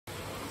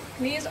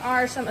These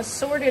are some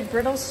assorted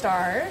brittle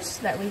stars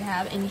that we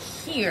have in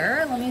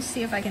here. Let me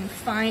see if I can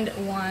find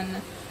one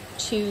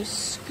to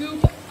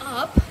scoop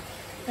up.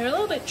 They're a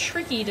little bit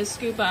tricky to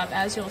scoop up,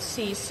 as you'll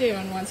see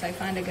soon once I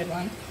find a good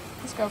one.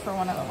 Let's go for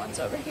one of the ones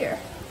over here.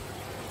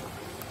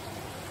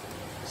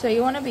 So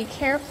you want to be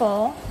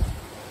careful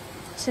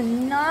to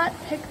not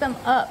pick them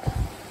up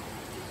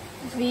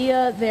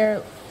via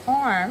their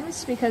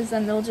arms, because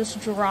then they'll just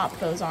drop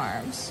those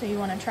arms. So you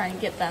want to try and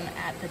get them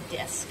at the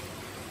disc.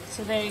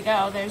 So there you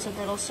go, there's a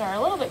brittle star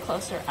a little bit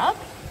closer up.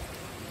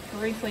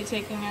 Briefly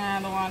taking it out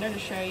of the water to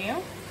show you.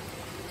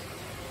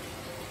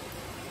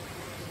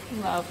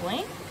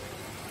 Lovely.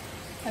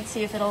 Let's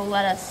see if it'll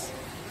let us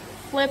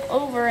flip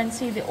over and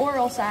see the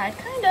oral side,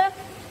 kinda.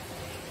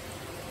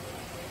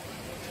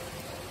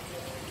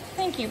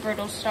 Thank you,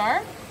 brittle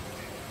star.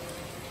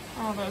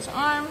 All those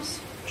arms,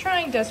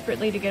 trying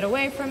desperately to get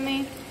away from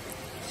me.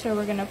 So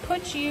we're gonna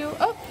put you,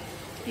 oh,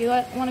 you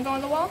wanna go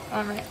on the wall?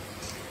 All right.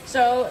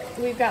 So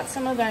we've got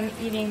some of them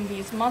eating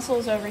these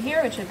mussels over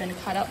here, which have been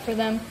cut up for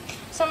them.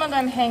 Some of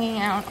them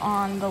hanging out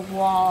on the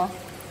wall,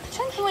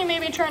 potentially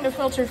maybe trying to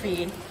filter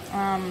feed,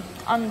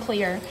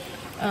 unclear.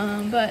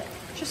 But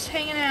just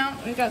hanging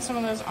out. We've got some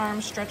of those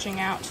arms stretching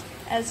out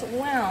as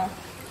well.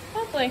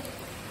 Lovely.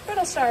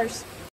 Brittle stars.